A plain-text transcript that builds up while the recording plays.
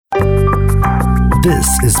This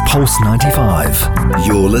is Pulse 95.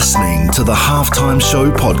 You're listening to the Halftime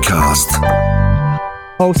Show podcast.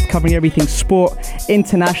 Host covering everything sport,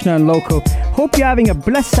 international and local. Hope you're having a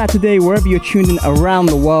blessed Saturday wherever you're tuned in around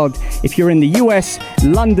the world. If you're in the US,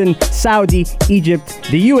 London, Saudi, Egypt,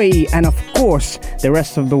 the UAE, and of course, the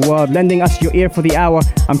rest of the world, lending us your ear for the hour.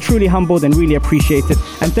 I'm truly humbled and really appreciate it.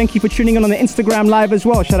 And thank you for tuning in on the Instagram Live as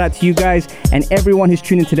well. Shout out to you guys and everyone who's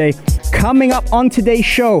tuning in today. Coming up on today's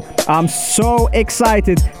show, I'm so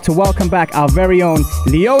excited to welcome back our very own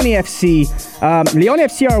Leoni FC. Leoni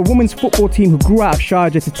FC are a women's football team who grew out of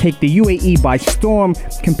Sharjah to take the UAE by storm,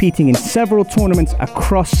 competing in several tournaments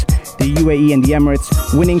across the UAE and the Emirates,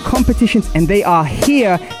 winning competitions, and they are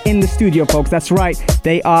here in the studio, folks. That's right,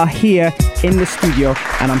 they are here in the studio,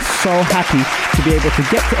 and I'm so happy to be able to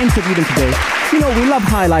get to interview them today. You know, we love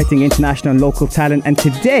highlighting international and local talent, and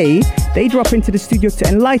today they drop into the studio to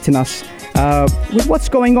enlighten us with what's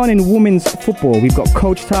going on in women's football. We've got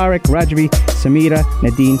Coach Tarek, Rajvi, Samira,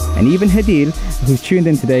 Nadine, and even Hadil, who's tuned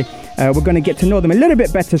in today. We're going to get to know them a little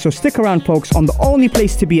bit better, so stick around, folks, on the only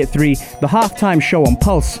place to be at 3, the Halftime Show on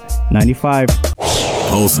Pulse 95.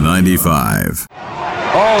 Pulse 95.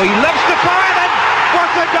 Oh, he loves the fire, then what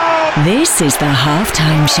a goal! This is the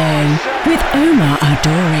Halftime Show with Omar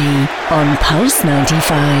Adori on Pulse 95.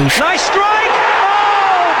 Nice strike!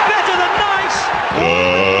 Oh, better than nice!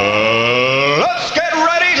 Let's get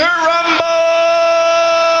ready to rumble!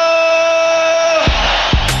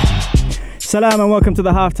 Salam and welcome to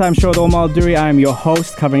the Halftime Show with Omar Adori. I am your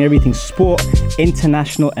host, covering everything sport,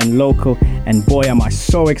 international and local. And boy, am I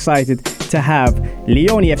so excited to have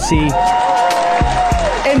Leoni FC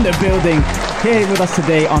in the building, here with us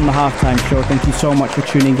today on the Halftime Show. Thank you so much for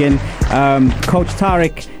tuning in. Coach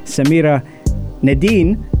Tarek, Samira,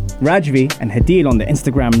 Nadine, Rajvi, and Hadil on the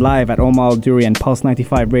Instagram Live at Omar Adori and Pulse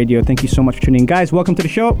 95 Radio. Thank you so much for tuning in. Guys, welcome to the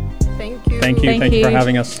show. Thank you. Thank you for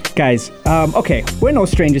having us. Guys, okay, we're no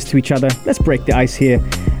strangers to each other. Let's break the ice here.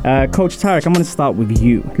 Coach Tarek, I'm going to start with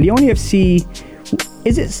you. Leoni FC,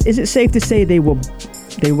 is it safe to say they were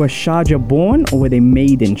Sharjah born, or were they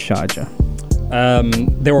made in Sharjah?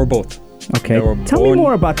 They were both. Okay. Tell me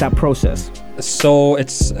more about that process. So it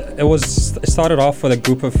started off with a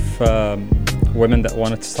group of women that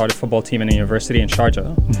wanted to start a football team in a university in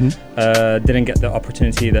Sharjah. Mm-hmm. Didn't get the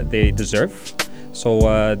opportunity that they deserve,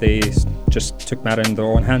 so they just took matter in their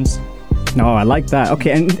own hands. No, I like that.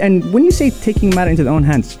 Okay, and when you say taking matter into their own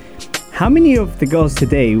hands, how many of the girls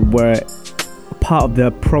today were part of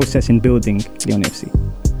the process in building Leoni FC?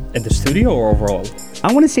 In the studio or overall?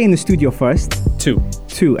 I want to say in the studio first.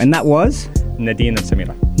 Two, and that was? Nadine and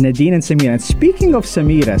Samira. And speaking of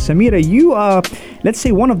Samira, you are, let's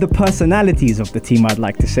say, one of the personalities of the team, I'd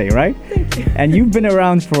like to say, right? Thank you. And you've been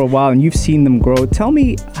around for a while and you've seen them grow. Tell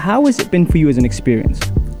me, how has it been for you as an experience?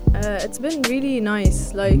 It's been really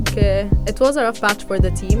nice. It was a rough patch for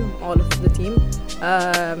the team, all of the team.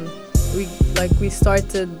 We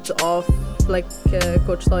started off,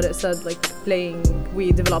 Coach Tarek said, playing.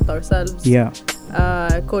 We developed ourselves. Yeah.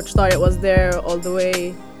 Coach Tarek was there all the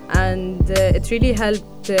way, and it really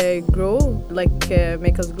helped grow,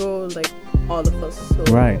 make us grow, all of us. So,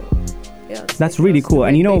 right. Yeah. That's really cool.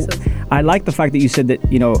 And I like the fact that you said that,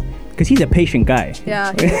 because he's a patient guy.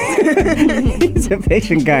 Yeah. He's a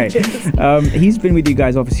patient guy. He's been with you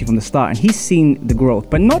guys obviously from the start, and he's seen the growth,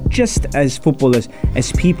 but not just as footballers,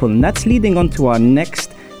 as people. And that's leading on to our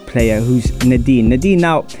next player, who's Nadine.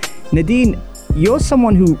 Nadine, you're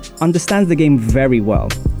someone who understands the game very well.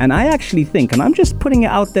 And I actually think, and I'm just putting it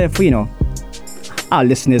out there for, our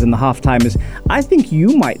listeners and the half-timers, I think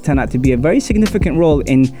you might turn out to be a very significant role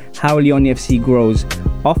in how Leoni FC grows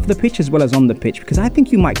off the pitch as well as on the pitch, because I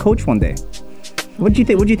think you might coach one day. What do you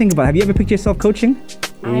think? What do you think about it? Have you ever pictured yourself coaching?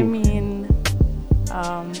 I mean,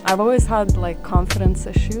 I've always had confidence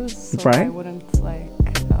issues, so right. I wouldn't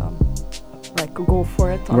go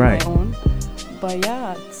for it on my own. But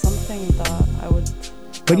yeah, it's something that I would.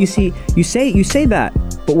 But you see, you say that,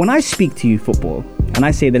 but when I speak to you football, and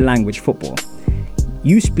I say the language football,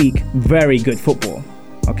 you speak very good football,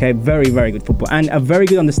 okay? Very, very good football, and a very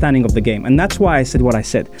good understanding of the game. And that's why I said what I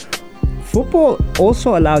said. Football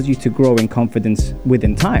also allows you to grow in confidence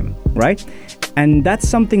within time, right? And that's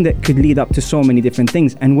something that could lead up to so many different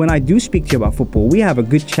things. And when I do speak to you about football, we have a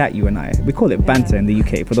good chat, you and I. We call it banter in the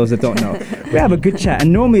UK, for those that don't know. We have a good chat.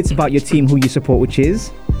 And normally it's about your team, who you support, which is?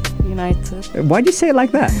 United. Why'd you say it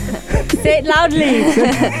like that? Say it loudly.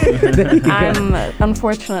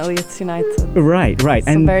 Unfortunately, it's United. Right. It's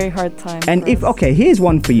a very hard time. And here's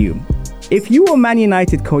one for you. If you were Man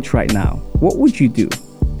United coach right now, what would you do?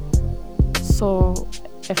 So,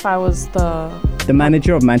 if I was the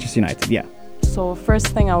manager of Manchester United, yeah. So first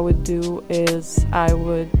thing I would do is I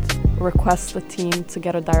would request the team to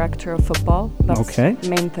get a director of football. That's the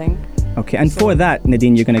main thing. Okay, and for that,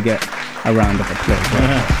 Nadine, you're going to get a round of applause.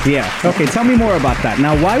 Right? Yeah. Okay, tell me more about that.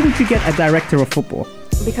 Now, why would you get a director of football?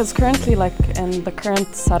 Because currently, like in the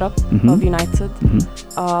current setup of United,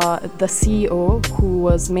 the CEO, who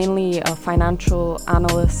was mainly a financial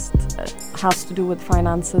analyst, has to do with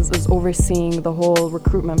finances, is overseeing the whole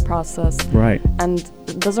recruitment process. Right. And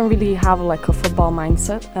doesn't really have like a football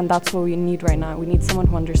mindset, and that's what we need right now. We need someone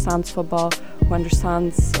who understands football, who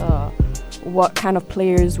understands what kind of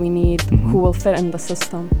players we need, who will fit in the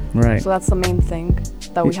system. Right. So that's the main thing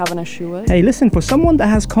that we have an issue with. Hey, listen, for someone that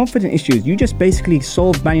has confidence issues, you just basically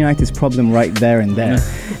solved Man United's problem right there and there.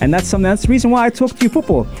 And that's the reason why I talk to you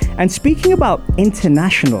football. And speaking about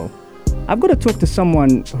international, I've got to talk to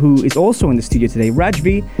someone who is also in the studio today.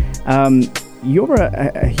 Rajvi, you're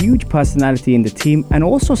a huge personality in the team and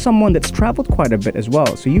also someone that's traveled quite a bit as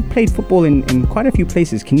well. So you've played football in quite a few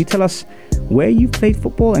places. Can you tell us where you've played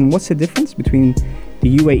football and what's the difference between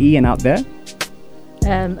the UAE and out there?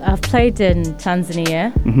 I've played in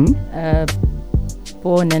Tanzania,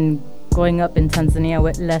 born and growing up in Tanzania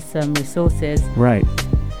with less resources. Right.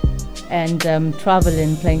 And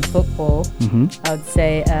traveling, playing football, I would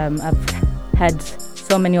say I've had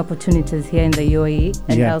so many opportunities here in the UAE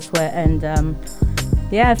and elsewhere. And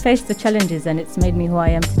I faced the challenges and it's made me who I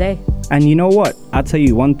am today. And you know what? I'll tell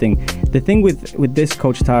you one thing. The thing with this,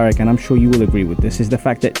 Coach Tarek, and I'm sure you will agree with this, is the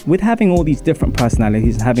fact that with having all these different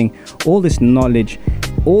personalities, having all this knowledge,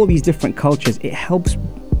 all these different cultures, it helps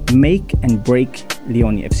make and break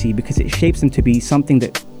Leoni FC because it shapes them to be something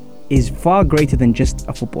that is far greater than just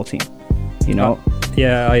a football team. You know?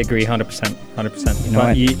 Yeah, I agree 100%. You know,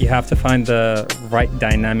 but you have to find the right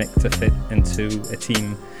dynamic to fit into a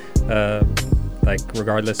team, like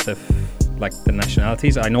regardless of like the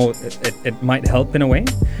nationalities. I know it might help in a way,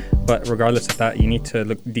 but regardless of that, you need to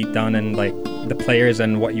look deep down in like the players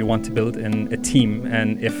and what you want to build in a team.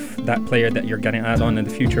 And if that player that you're going to add on in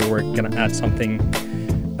the future, we're going to add something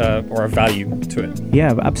or a value to it.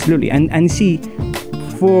 Yeah, absolutely. And see,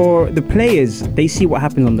 for the players, they see what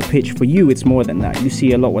happens on the pitch. For you, it's more than that. You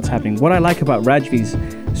see a lot what's happening. What I like about Rajvi's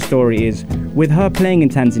story is with her playing in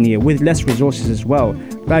Tanzania with less resources as well.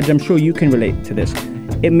 Raj, I'm sure you can relate to this.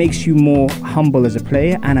 It makes you more humble as a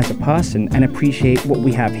player and as a person and appreciate what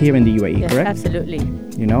we have here in the UAE, yes, correct? Absolutely.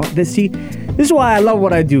 You know, this is why I love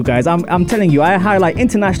what I do, guys. I'm telling you, I highlight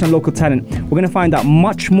international local talent. We're going to find out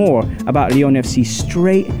much more about Leoni FC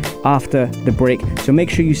straight after the break. So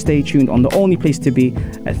make sure you stay tuned on the only place to be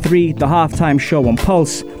at 3, the halftime show on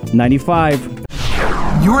Pulse 95.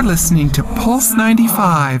 You're listening to Pulse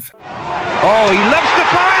 95. Oh, he lifts the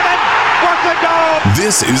fire and what a goal!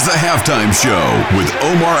 This is the halftime show with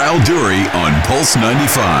Omar Al-Duri on Pulse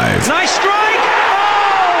 95. Nice strike!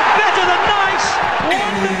 Oh, better than nice!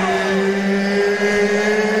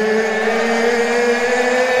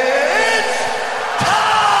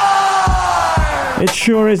 It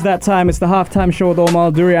sure is that time. It's the halftime show with Omar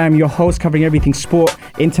Al-Duri. I'm your host, covering everything sport,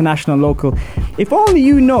 international, local. If only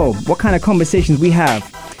you know what kind of conversations we have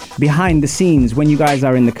behind the scenes when you guys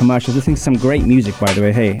are in the commercials. Listening to some great music, by the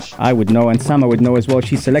way. Hey, I would know, and Sama would know as well.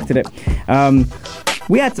 She selected it.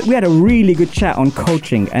 We had a really good chat on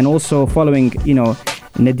coaching, and also following, you know,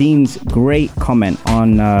 Nadine's great comment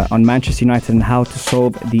on Manchester United and how to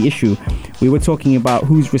solve the issue. We were talking about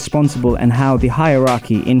who's responsible and how the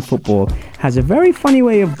hierarchy in football has a very funny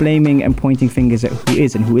way of blaming and pointing fingers at who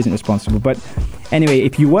is and who isn't responsible. But anyway,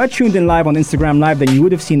 if you were tuned in live on Instagram Live, then you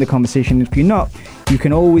would have seen the conversation. If you're not, you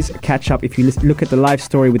can always catch up if you look at the live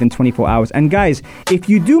story within 24 hours. And guys, if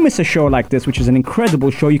you do miss a show like this, which is an incredible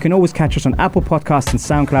show, you can always catch us on Apple Podcasts and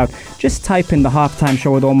SoundCloud. Just type in the halftime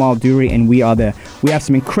show with Omar Al-Duri and we are there. We have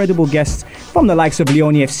some incredible guests from the likes of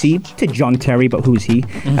Leoni FC to John Terry, but who's he?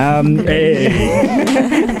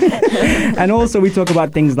 And also we talk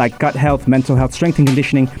about things like gut health, mental health, strength and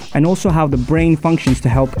conditioning, and also how the brain functions to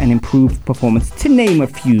help and improve performance, to name a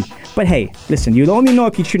few. But hey, listen, you'll only know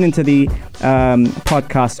if you tune into the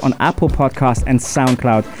podcast on Apple Podcasts and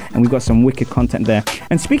SoundCloud, and we've got some wicked content there.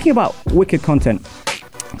 And speaking about wicked content,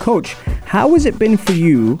 Coach, how has it been for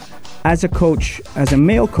you as a coach, as a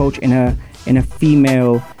male coach in a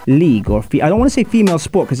female league, or I don't want to say female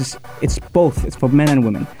sport because it's both, it's for men and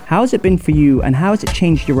women. How has it been for you, and how has it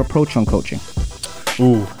changed your approach on coaching?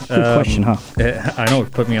 Ooh, good question, huh? I know,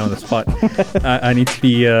 it put me on the spot. I need to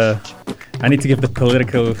be. I need to give the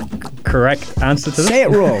political correct answer to this. Say it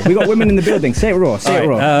raw. We got women in the building. Say it raw. Say it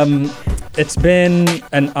raw. It's been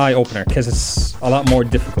an eye opener because it's a lot more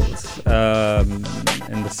difficult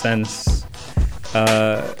in the sense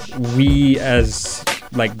we as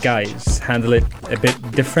like guys handle it a bit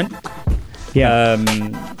different. Yeah.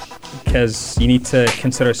 Because you need to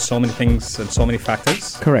consider so many things and so many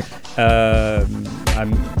factors. Correct. I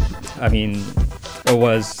mean, it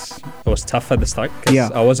was tough at the start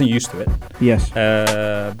because I wasn't used to it. Yes.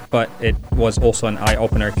 But it was also an eye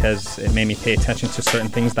opener because it made me pay attention to certain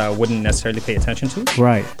things that I wouldn't necessarily pay attention to.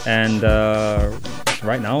 Right. And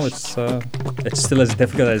right now it's still as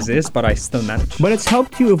difficult as it is, but I still manage. But it's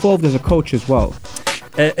helped you evolve as a coach as well.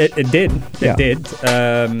 It did. It did.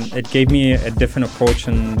 It gave me a different approach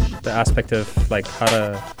in the aspect of like how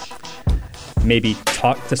to maybe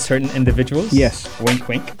talk to certain individuals. Yes. Wink,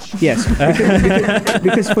 wink. Yes.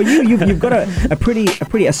 because for you've got a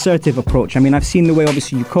pretty assertive approach. I mean, I've seen the way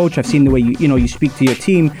obviously you coach. I've seen the way you speak to your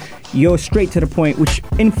team. You're straight to the point, which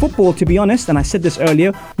in football, to be honest, and I said this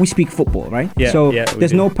earlier, we speak football, right? Yeah, so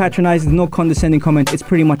there's no patronizing, no condescending comment. It's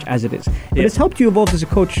pretty much as it is. But it's helped you evolve as a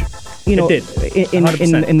coach, in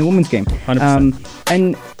the women's game. 100%.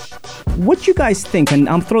 And what do you guys think, and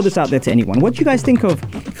I'll throw this out there to anyone, what do you guys think of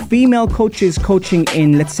female coaches coaching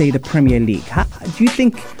in, let's say, the Premier League? Do you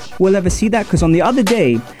think we'll ever see that? Because on the other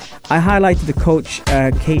day, I highlighted the coach,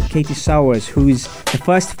 Katie Sowers, who's the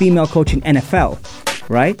first female coach in NFL,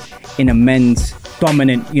 right? In a men's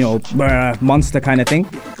dominant, monster kind of thing.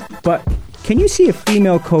 But can you see a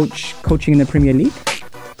female coach coaching in the Premier League?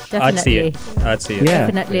 Definitely. I'd see it. Yeah.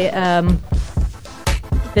 Definitely.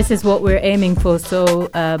 This is what we're aiming for. So,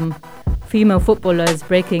 female footballers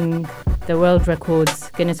breaking the world records,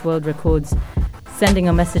 Guinness World Records, sending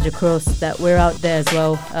a message across that we're out there as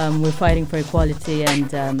well. We're fighting for equality, and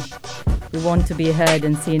we want to be heard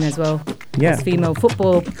and seen as well. Yeah. As female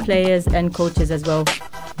football players and coaches as well.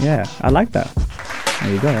 Yeah, I like that.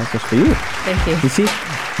 There you go. That's just for you. Thank you. You see?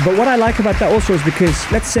 But what I like about that also is because,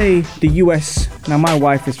 let's say the US, now my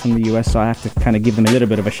wife is from the US, so I have to kind of give them a little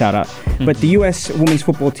bit of a shout out. But the US women's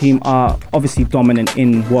football team are obviously dominant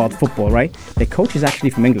in world football, right? Their coach is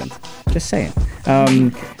actually from England. Just saying.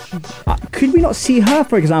 Could we not see her,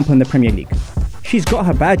 for example, in the Premier League? She's got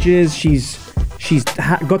her badges. She's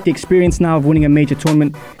got the experience now of winning a major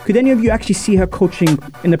tournament. Could any of you actually see her coaching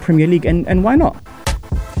in the Premier League? And why not?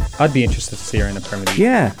 I'd be interested to see her in the Premier League.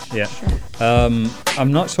 Yeah. Yeah.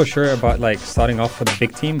 I'm not so sure about like starting off with a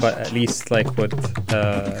big team, but at least like with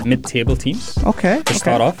mid-table teams. Okay. To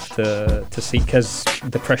start off to see, because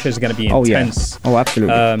the pressure is going to be intense. Oh,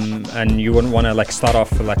 absolutely. And you wouldn't want to like start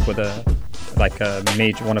off like with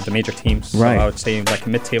one of the major teams. Right. So I would say like a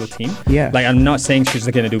mid-table team. Yeah. Like I'm not saying she's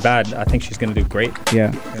going to do bad. I think she's going to do great.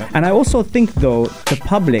 Yeah. And I also think though the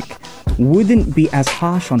public wouldn't be as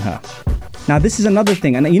harsh on her. Now, this is another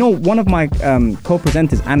thing. And, one of my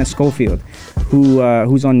co-presenters, Anna Schofield,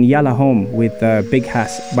 who's on Yalla Home with Big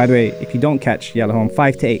Hass. By the way, if you don't catch Yalla Home,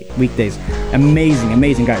 5 to 8 weekdays.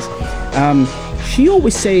 Amazing guys. She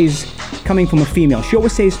always says, coming from a female, she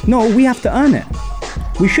always says, no, we have to earn it.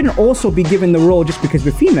 We shouldn't also be given the role just because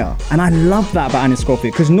we're female. And I love that about Anna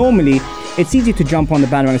Schofield, because normally it's easy to jump on the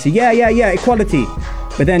bandwagon and say, yeah, equality.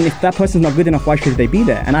 But then if that person's not good enough, why should they be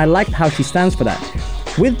there? And I liked how she stands for that.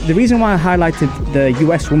 With the reason why I highlighted the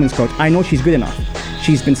US women's coach, I know she's good enough.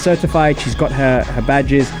 She's been certified, she's got her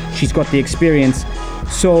badges, she's got the experience.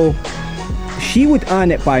 So she would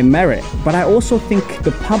earn it by merit. But I also think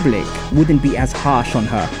the public wouldn't be as harsh on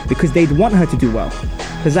her because they'd want her to do well.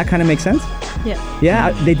 Does that kind of make sense? Yeah.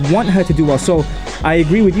 Yeah, they'd want her to do well. So I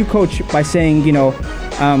agree with you, coach, by saying,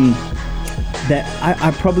 that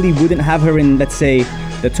I probably wouldn't have her in, let's say,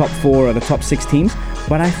 the top 4 or the top 6 teams.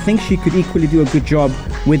 But I think she could equally do a good job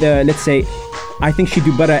with let's say, I think she'd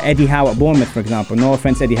do better at Eddie Howe at Bournemouth, for example. No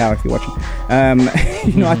offense, Eddie Howe, if you're watching.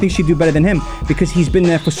 I think she'd do better than him because he's been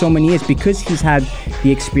there for so many years, because he's had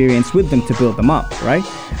the experience with them to build them up, right?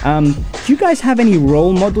 Do you guys have any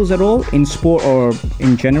role models at all in sport or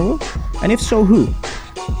in general? And if so, who?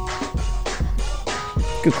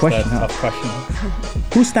 Good question. That's a tough question.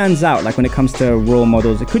 Who stands out, like when it comes to role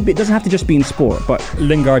models? It doesn't have to just be in sport, but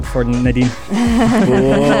Lingard for Nadine.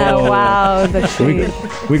 Wow, the shade.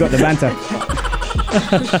 We got the banter.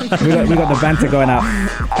 we got the banter going out.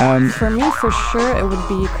 For me, for sure, it would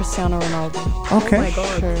be Cristiano Ronaldo. Okay. Oh my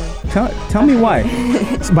God. Sure. Tell me why.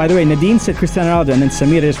 By the way, Nadine said Cristiano Ronaldo, and then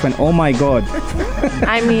Samira just went, "Oh my God."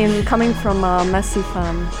 I mean, coming from a Messi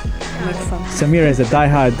fan, makes sense. Samira is a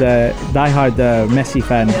diehard Messi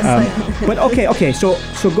fan. But okay. So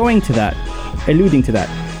going to that, alluding to that,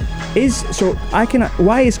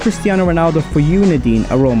 why is Cristiano Ronaldo for you, Nadine,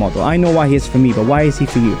 a role model? I know why he is for me, but why is he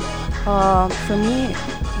for you? For me,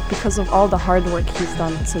 because of all the hard work he's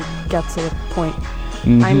done to get to the point.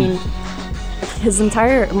 Mm-hmm. I mean, his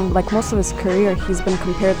entire, like most of his career, he's been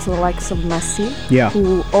compared to the likes of Messi,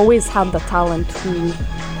 who always had the talent,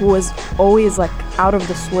 who was always like out of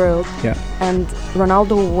this world. Yeah. And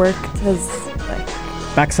Ronaldo worked his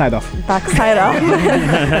backside off to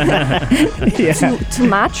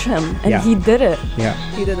match him, and he did it. Yeah.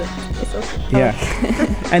 He did it. It's okay. Yeah.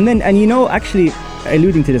 and you know, actually,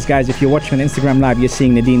 alluding to this, guys, if you're watching on Instagram Live, you're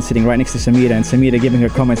seeing Nadine sitting right next to Samira, and Samira giving her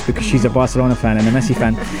comments because she's a Barcelona fan and a Messi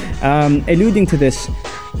fan. Alluding to this,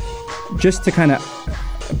 just to kind of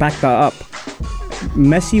back that up,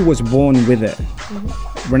 Messi was born with it.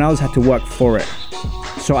 Ronaldo's had to work for it.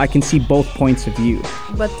 So I can see both points of view.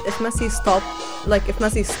 But if Messi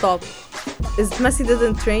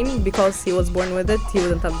didn't train because he was born with it, he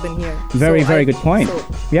wouldn't have been here. Very good point.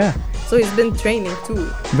 So he's been training too.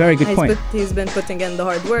 Very good point. He's been putting in the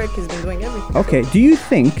hard work. He's been doing everything. Okay. Do you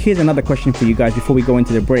think, here's another question for you guys before we go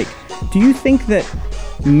into the break. Do you think that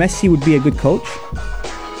Messi would be a good coach?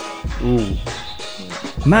 Ooh.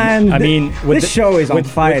 Man, I mean, this show is on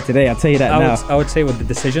fire today, I'll tell you that now. I would say with the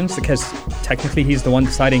decisions, because technically he's the one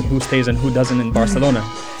deciding who stays and who doesn't in Barcelona.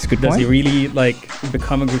 That's a good point. Does he really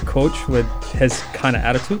become a good coach with his kind of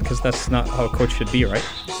attitude? Because that's not how a coach should be, right?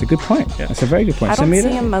 That's a good point. Yeah. That's a very good point. I don't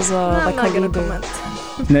see him as a leader.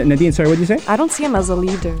 Nadine, sorry, what did you say? I don't see him as a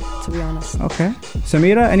leader, to be honest. Okay.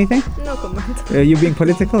 Samira, anything? No comment. You being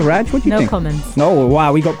political? Raj, what do you think? No comments. No,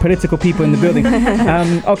 wow, we got political people in the building.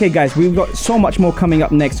 Okay, guys, we've got so much more coming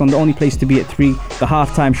up next on the only place to be at 3, the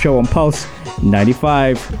halftime show on Pulse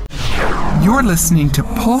 95. You're listening to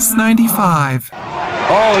Pulse 95.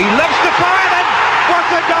 Oh, he loves to fire then. What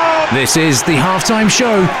a goal! This is the halftime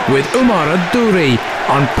show with Omar Al-Douri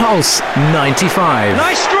on Pulse 95.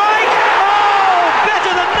 Nice strike! Oh,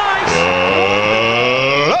 better than nice!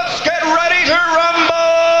 Let's get ready to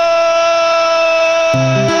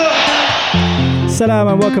rumble! Salam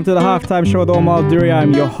and welcome to the halftime show with Omar Al-Douri.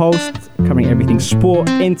 I'm your host, covering everything sport,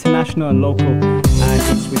 international and local, and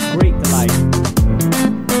it's with great delight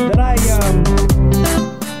that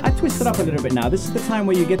I twist it up a little bit now. This is the time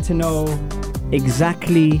where you get to know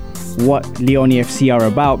exactly what Leoni FC are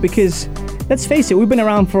about, because let's face it, we've been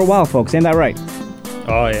around for a while, folks, ain't that right?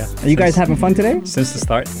 Oh yeah. Are you guys having fun today? Since the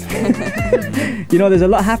start. You know, there's a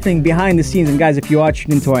lot happening behind the scenes, and guys, if you are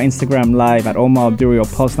tuned into our Instagram Live at Omar Al-Douri or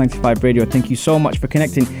Pulse 95 Radio, thank you so much for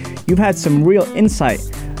connecting. You've had some real insight.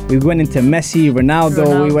 We went into Messi,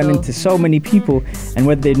 Ronaldo, we went into so many people and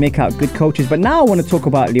whether they'd make out good coaches. But now I want to talk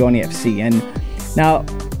about Leoni FC. And now,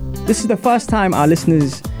 this is the first time our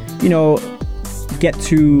listeners, you know, get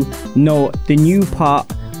to know the new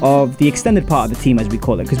part of the extended part of the team, as we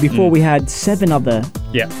call it. Because before we had 7 other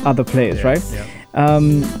players, right? Yeah.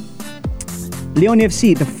 Leoni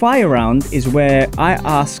FC, the fire round is where I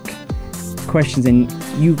ask questions and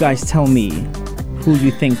you guys tell me who you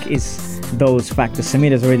think is those factors.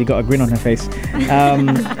 Samira's already got a grin on her face.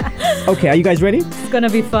 Okay, are you guys ready? It's gonna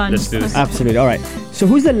be fun. Let's do this. Absolutely. All right. So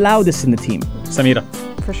who's the loudest in the team? Samira.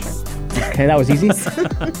 For sure. Okay, that was easy.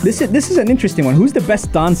 This is an interesting one. Who's the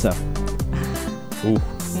best dancer? Ooh.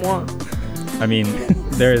 Moi. I mean,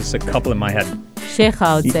 there is a couple in my head. Sheikha,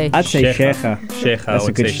 I would say. I'd say Sheikha. Sheikha, I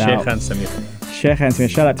would say Sheikha and Samira. Sheikha and Samira.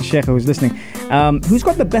 Shout out to Sheikha who's listening. Who's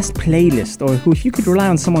got the best playlist, or who, if you could rely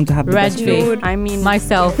on someone to have the best playlist? I mean,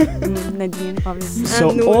 myself. Nadine, obviously.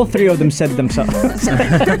 So all 3 of them said themselves.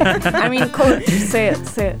 I mean, coach, say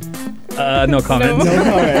it. No comment. No,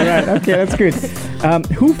 right. Okay, that's good.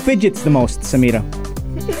 Who fidgets the most, Samira?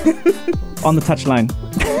 On the touchline.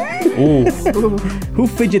 Ooh. Who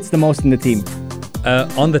fidgets the most in the team?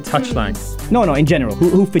 On the touchline. No, in general.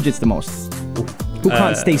 Who fidgets the most? Who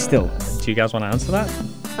can't stay still? Do you guys want to answer that?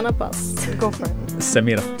 Anna pass. Go for it.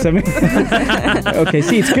 Samira. Okay,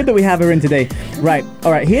 see, it's good that we have her in today. Right,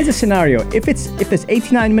 all right, here's a scenario. If there's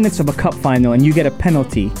 89 minutes of a cup final and you get a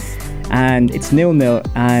penalty and it's 0-0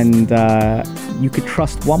 and you could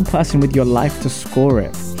trust one person with your life to score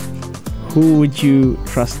it, who would you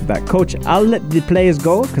trust that? Coach, I'll let the players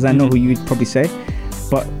go because I know who you'd probably say.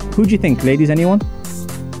 But who do you think, ladies, anyone?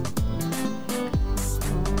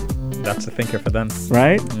 That's a thinker for them.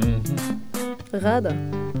 Right? Ghada.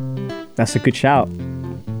 That's a good shout.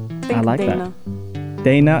 I like Dana. that.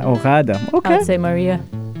 Dana or Ghada. Okay. I would say Maria.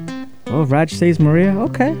 Oh, Raj says Maria.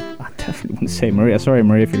 Okay. I definitely wouldn't say Maria. Sorry,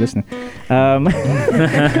 Maria, if you're listening.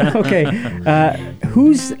 Okay.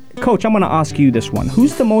 Coach, I'm going to ask you this one.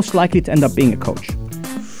 Who's the most likely to end up being a coach?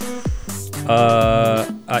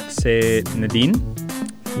 I'd say Nadine.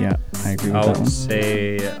 Yeah, I agree with I that one. would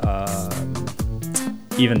say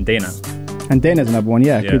even Dana. And Dana's another one,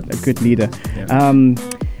 a good leader. Yeah.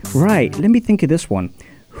 Right, let me think of this one.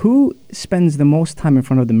 Who spends the most time in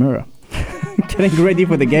front of the mirror? Getting ready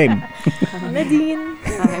for the game. Nadine.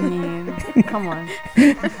 I mean, come on.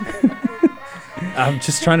 I'm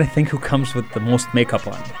just trying to think who comes with the most makeup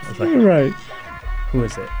on. It's like, Right. who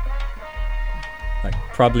is it? Like,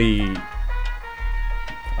 probably,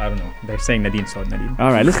 I don't know. They're saying Nadine, so Nadine.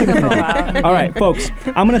 All right, let's give it to Nadine. All right, folks,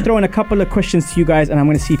 I'm going to throw in a couple of questions to you guys, and I'm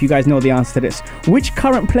going to see if you guys know the answer to this. Which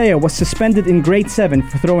current player was suspended in grade 7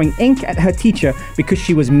 for throwing ink at her teacher because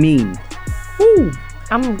she was mean? Ooh.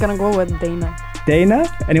 I'm gonna go with Dana. Dana?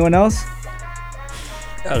 Anyone else?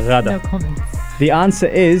 Ghada. No comments. The answer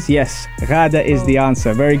is yes. Ghada is the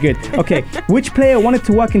answer. Very good. Okay, which player wanted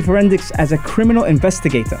to work in forensics as a criminal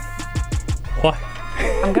investigator? What?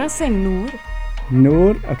 I'm gonna say Noor.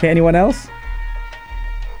 Noor. Okay, anyone else?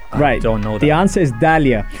 I don't know The that. answer is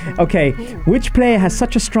Dahlia. Okay, which player has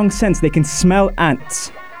such a strong sense they can smell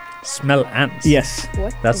ants? Smell ants. Yes.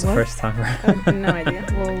 What? That's the What? first time. I have no idea.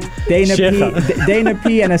 Whoa. Dana P, Sheikha. Dana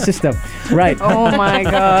P and her sister. Right. Oh my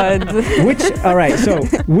god.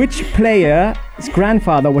 Which player's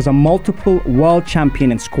grandfather was a multiple world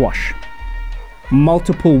champion in squash?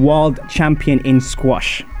 Multiple world champion in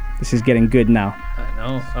squash. This is getting good now. I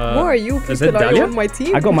know. Who are you? Is it People, are you Dahlia? on my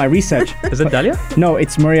team? I got my research. Is it Dahlia? No,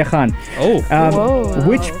 it's Maria Khan. Oh. Whoa.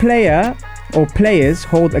 Which player or players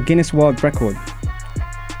hold a Guinness World Record?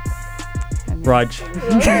 Raj.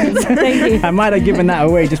 Thank you. I might have given that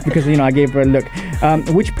away just because, I gave her a look.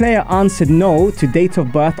 Which player answered no to date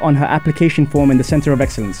of birth on her application form in the Center of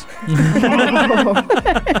Excellence?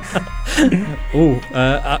 Ooh.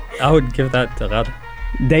 I would give that to Ghada.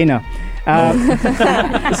 Dana.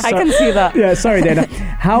 I can see that. Yeah, sorry, Dana.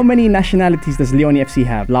 How many nationalities does Leoni FC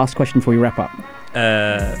have? Last question before we wrap up.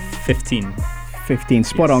 15. 15.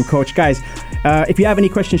 Spot on, coach. Guys, if you have any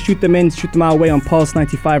questions, shoot them our way on Pulse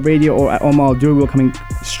 95 Radio or at Omar Al-Duri. We're coming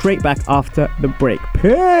straight back after the break.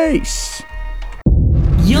 Peace.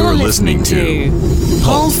 You're listening to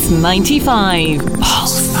Pulse 95.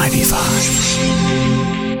 Pulse 95.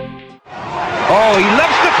 Oh, he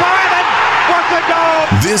loves to fire then. What a goal!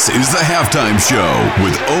 This is the halftime show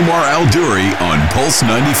with Omar Al-Duri on Pulse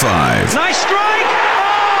 95. Nice strike.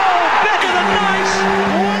 Oh, better than nice.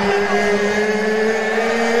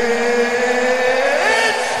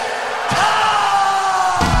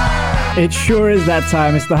 It sure is that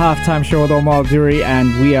time. It's the halftime show with Omar Al-Duri,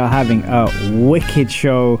 and we are having a wicked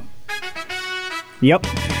show. Yep.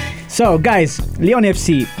 So, guys, Leoni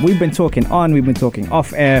FC, we've been talking on, we've been talking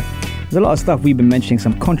off air. There's a lot of stuff we've been mentioning,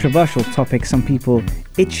 some controversial topics, some people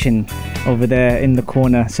itching over there in the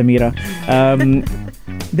corner, Samira.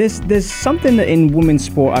 There's something that in women's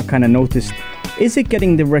sport I kind of noticed. Is it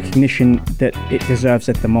getting the recognition that it deserves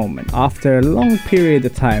at the moment after a long period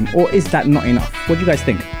of time, or is that not enough? What do you guys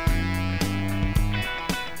think?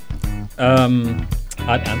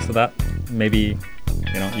 I'd answer that. Maybe,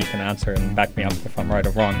 you can answer and back me up if I'm right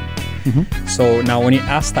or wrong. Mm-hmm. So now when you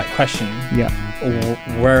ask that question,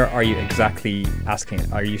 where are you exactly asking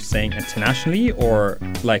it? Are you saying internationally or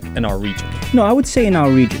like in our region? No, I would say in our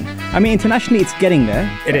region. I mean, internationally it's getting there.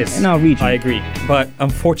 It is. In our region. I agree. But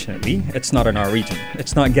unfortunately, it's not in our region.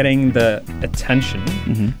 It's not getting the attention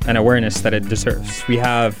and awareness that it deserves. We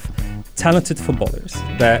have talented footballers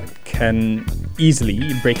that can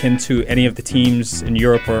easily break into any of the teams in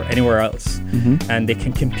Europe or anywhere else, and they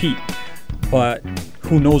can compete. But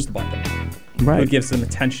who knows about them? Right. Who gives them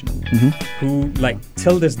attention? Who,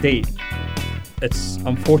 till this date, it's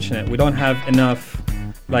unfortunate. We don't have enough,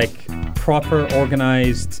 proper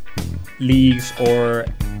organized leagues or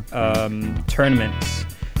tournaments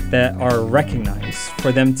that are recognized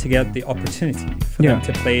for them to get the opportunity for them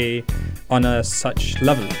to play on a such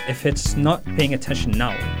level. If it's not paying attention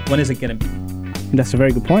now, when is it going to be? That's a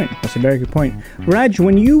very good point. Raj,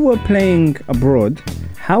 when you were playing abroad,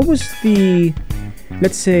 how was the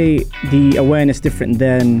awareness different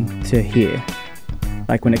then to here?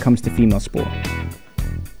 Like when it comes to female sport?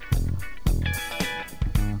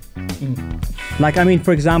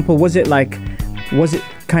 For example, was it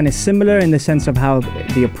kind of similar in the sense of how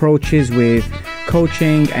the approach is with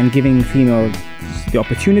coaching and giving females the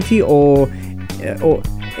opportunity, or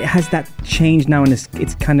has that changed now and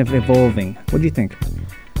it's kind of evolving? What do you think?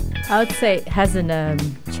 I would say it hasn't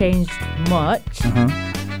changed much,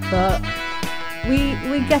 but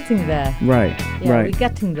we're getting there. Right. Yeah, we're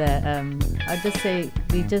getting there. I'd just say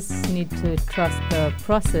we just need to trust the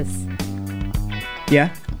process. Yeah.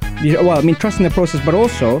 Trusting the process, but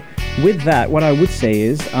also with that, what I would say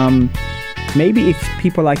is maybe if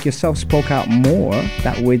people like yourself spoke out more,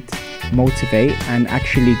 that would motivate and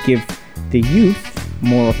actually give the youth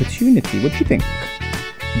more opportunity. What do you think?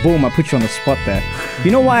 Boom, I put you on the spot there.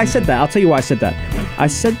 You know why I said that? I'll tell you why I said that. I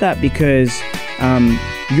said that because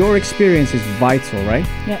your experience is vital, right?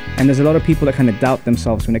 Yeah. And there's a lot of people that kind of doubt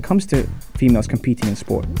themselves when it comes to females competing in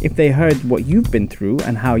sport. If they heard what you've been through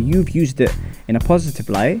and how you've used it in a positive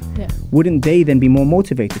light, wouldn't they then be more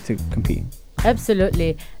motivated to compete?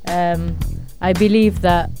 Absolutely. I believe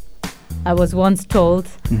that I was once told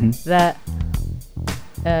that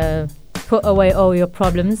put away all your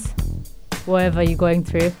problems, whatever you're going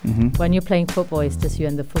through. When you're playing football, it's just you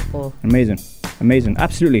and the football. Amazing,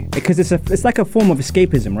 absolutely. Because it's like a form of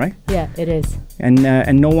escapism, right? Yeah, it is. And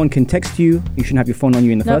no one can text you. You shouldn't have your phone on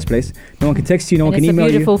you in the first place. No one can text you. No one can email you.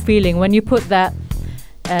 It's a beautiful feeling when you put that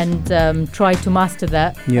and try to master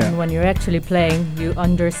that. Yeah. And when you're actually playing, you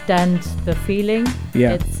understand the feeling.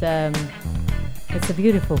 Yeah. It's a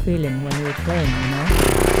beautiful feeling when you're playing, you know?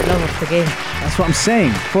 The love of the game. That's what I'm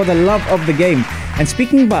saying. For the love of the game. And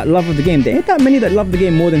speaking about love of the game, there ain't that many that love the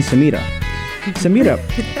game more than Samira. Samira,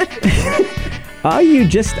 are you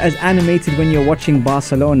just as animated when you're watching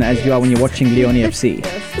Barcelona as you are when you're watching Leoni FC?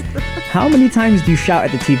 Yes. How many times do you shout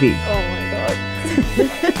at the TV? Oh my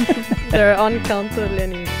god. There are uncountable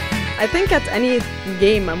any. I think at any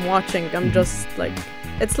game I'm watching, I'm just like,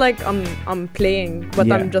 it's like I'm playing,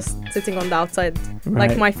 but I'm just sitting on the outside. Right.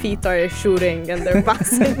 Like my feet are shooting and they're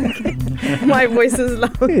bouncing. My voice is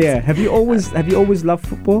loud. Yeah. Have you always loved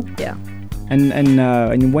football? Yeah.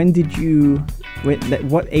 And when did you?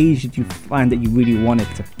 What age did you find that you really wanted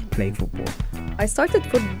to play football? I started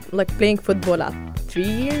playing football at 3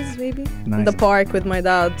 years maybe. Nice. In the park with my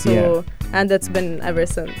dad. So and it's been ever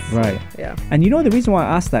since. Right. Yeah. And you know the reason why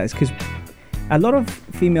I asked that is because a lot of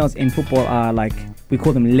females in football are like, we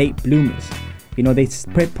call them late bloomers. You know, they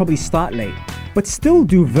probably start late, but still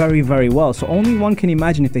do very, very well. So only one can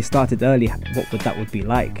imagine if they started early, what that would be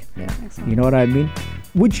like. Yeah. You know what I mean?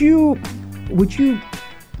 Would you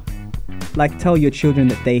like tell your children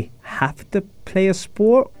that they have to play a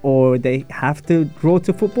sport or they have to grow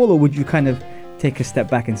to football, or would you kind of take a step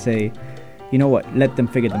back and say, you know what, let them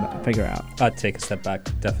figure it out? I'd take a step back,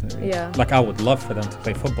 definitely. Yeah. Like, I would love for them to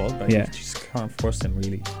play football, but Yeah. you just can't force them,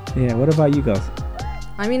 really. Yeah, what about you guys?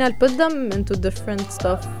 I mean, I'll put them into different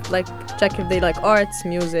stuff, like check if they like arts,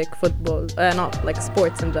 music, football, not like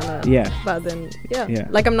sports in general. Yeah. But then, Yeah.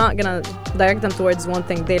 like I'm not gonna direct them towards one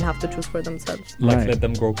thing. They'll have to choose for themselves. Like, Right. let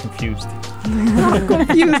them grow confused. Not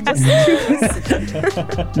confused, just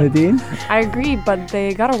choose. Nadine? I agree, but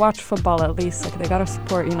they gotta watch football at least. Like, they gotta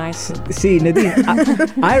support United. See, Nadine,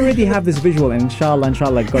 I already have this visual, and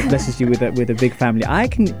inshallah, God blesses you with a big family. I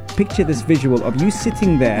can picture this visual of you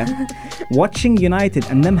sitting there watching United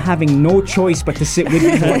and them having no choice but to sit with you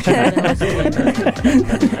and watch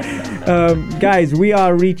it. Guys, we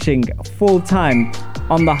are reaching full time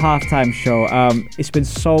on the halftime show. It's been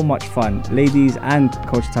so much fun, ladies and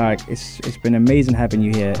Coach Tariq. It's been amazing having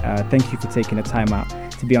you here. Thank you for taking the time out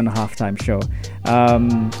to be on the halftime show.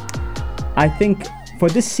 I think for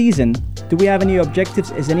this season, do we have any objectives?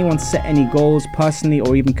 Has anyone set any goals personally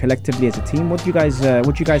or even collectively as a team? What do you guys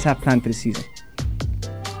have planned for this season?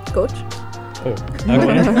 Coach? Oh,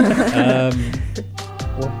 okay.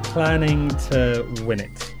 We're planning to win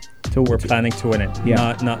it. We're planning to win it.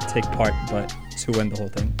 Yeah. Not take part, but to win the whole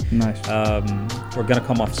thing. Nice. We're gonna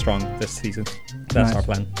come off strong this season. That's Nice. our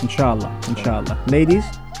plan. Inshallah. Ladies,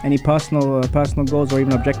 any personal goals or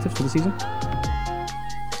even objectives for the season?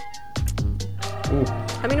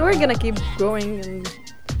 I mean, we're gonna keep growing and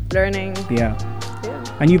learning. Yeah.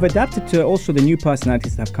 And you've adapted to also the new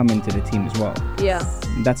personalities that have come into the team as well. Yeah.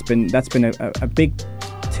 That's been a big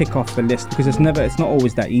tick off the list because it's not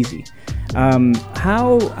always that easy.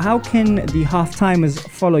 How can the half-timers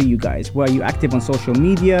follow you guys? Were you active on social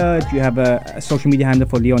media? Do you have a social media handle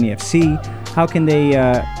for Leoni FC? How can they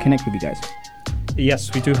connect with you guys?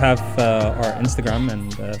 Yes, we do have our Instagram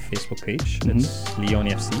and Facebook page. It's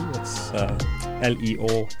Leoni FC. It's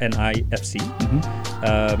LEONIFC.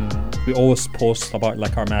 We always post about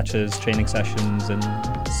like our matches, training sessions, and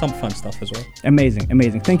some fun stuff as well.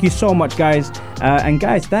 Amazing. Thank you so much, guys. And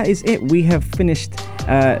guys, that is it. We have finished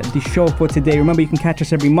the show for today. Remember, you can catch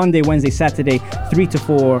us every Monday, Wednesday, Saturday, 3 to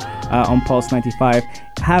 4 on Pulse 95.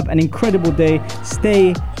 Have an incredible day.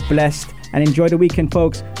 Stay blessed and enjoy the weekend,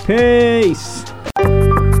 folks. Peace.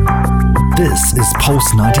 This is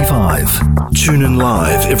Pulse 95. Tune in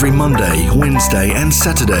live every Monday, Wednesday and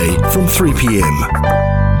Saturday from 3 p.m.